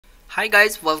Hi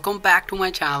guys, welcome back to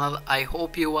my channel. I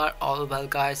hope you are all well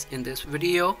guys. In this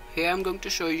video here I'm going to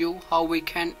show you how we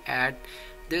can add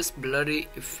this blurry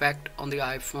effect on the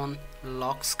iPhone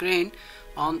lock screen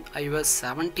on iOS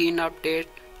 17 update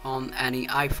on any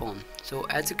iPhone. So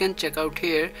as you can check out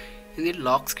here in the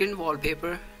lock screen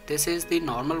wallpaper, this is the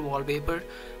normal wallpaper,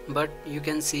 but you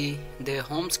can see the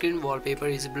home screen wallpaper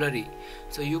is blurry.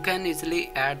 So you can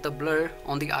easily add the blur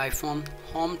on the iPhone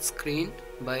home screen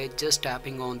by just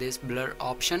tapping on this blur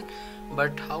option.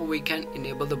 But how we can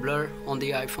enable the blur on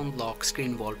the iPhone lock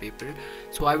screen wallpaper,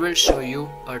 so I will show you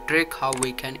a trick how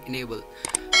we can enable.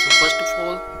 So first of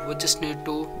all, we just need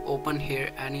to open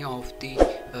here any of the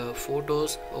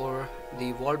photos or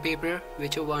the wallpaper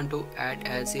which you want to add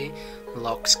as a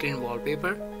lock screen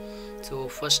wallpaper. So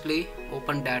firstly,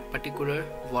 open that particular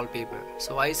wallpaper.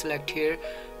 So I select here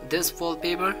this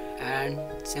wallpaper and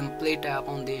simply tap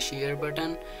on the share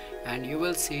button and you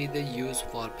will see the use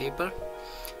wallpaper.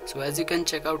 So as you can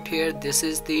check out here, this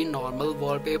is the normal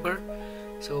wallpaper.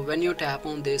 So when you tap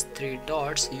on these three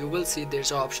dots, you will see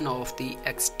there's an option of the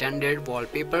extended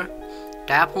wallpaper.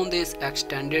 Tap on this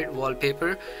extended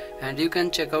wallpaper and you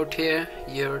can check out here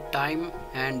your time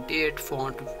and date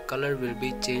font color will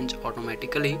be changed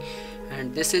automatically,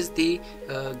 and this is the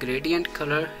gradient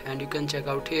color, and you can check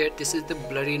out here this is the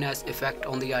blurriness effect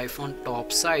on the iPhone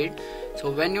top side. So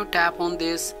when you tap on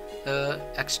this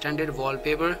extended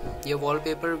wallpaper, your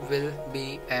wallpaper will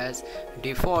be as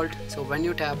default. So when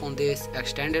you tap on this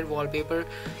extended wallpaper,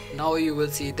 now you will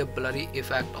see the blurry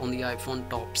effect on the iPhone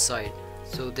top side.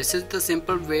 So this is the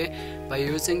simple way. By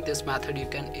using this method you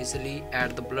can easily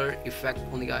add the blur effect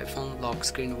on the iPhone lock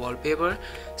screen wallpaper.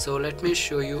 So let me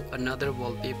show you another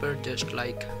wallpaper just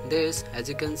like this. As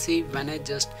you can see, when I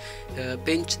just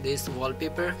pinch this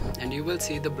wallpaper, and you will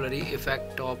see the blurry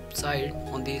effect top side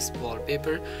on this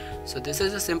wallpaper. So this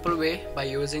is a simple way. By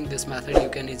using this method you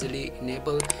can easily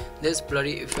enable this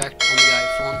blurry effect on the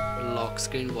iPhone lock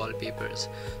screen wallpapers.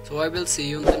 So I will see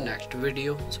you in the next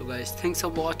video. So guys, thanks for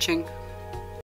watching.